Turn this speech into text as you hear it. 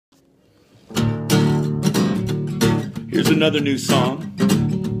Here's another new song.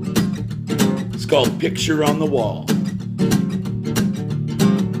 It's called Picture on the Wall.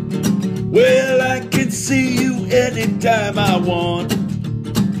 Well, I can see you anytime I want,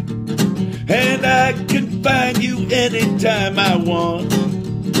 and I can find you anytime I want.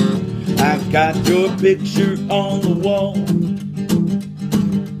 I've got your picture on the wall.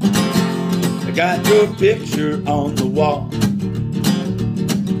 I got your picture on the wall.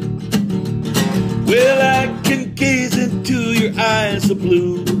 Well, I can gaze into your eyes of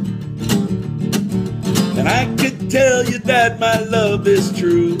blue, and I can tell you that my love is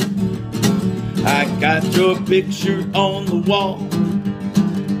true. I got your picture on the wall.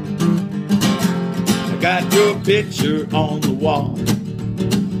 I got your picture on the wall.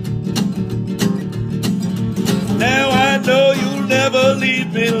 Now I know you'll never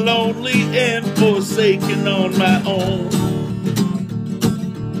leave me lonely and forsaken on my own.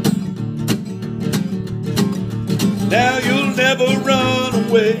 Now you'll never run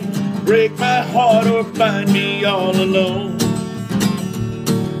away, break my heart, or find me all alone.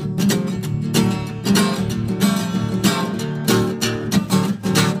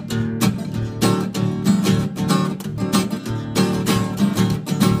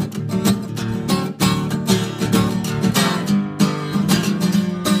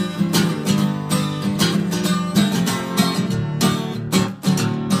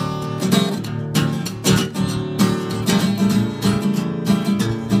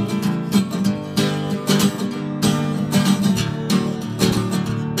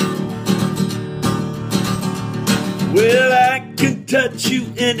 Well, I can touch you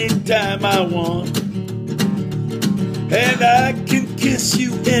anytime I want, and I can kiss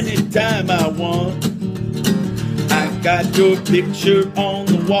you anytime I want. I got your picture on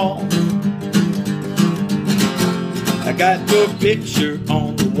the wall. I got your picture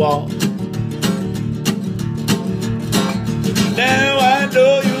on the wall. Now I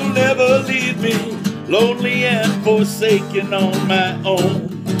know you'll never leave me lonely and forsaken on my own.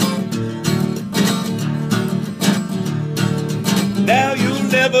 Now you'll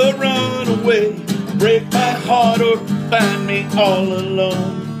never run away, break my heart, or find me all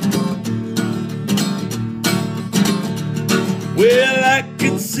alone. Well, I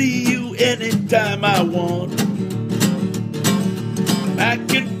can see you anytime I want. I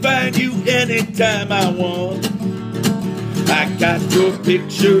can find you anytime I want. I got your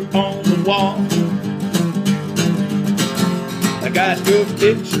picture on the wall. I got your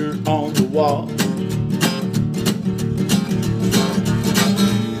picture on the wall.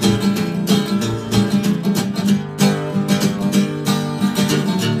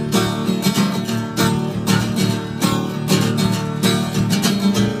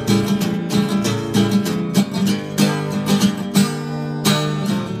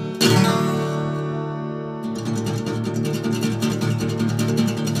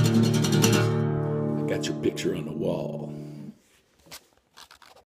 Got your picture on the wall.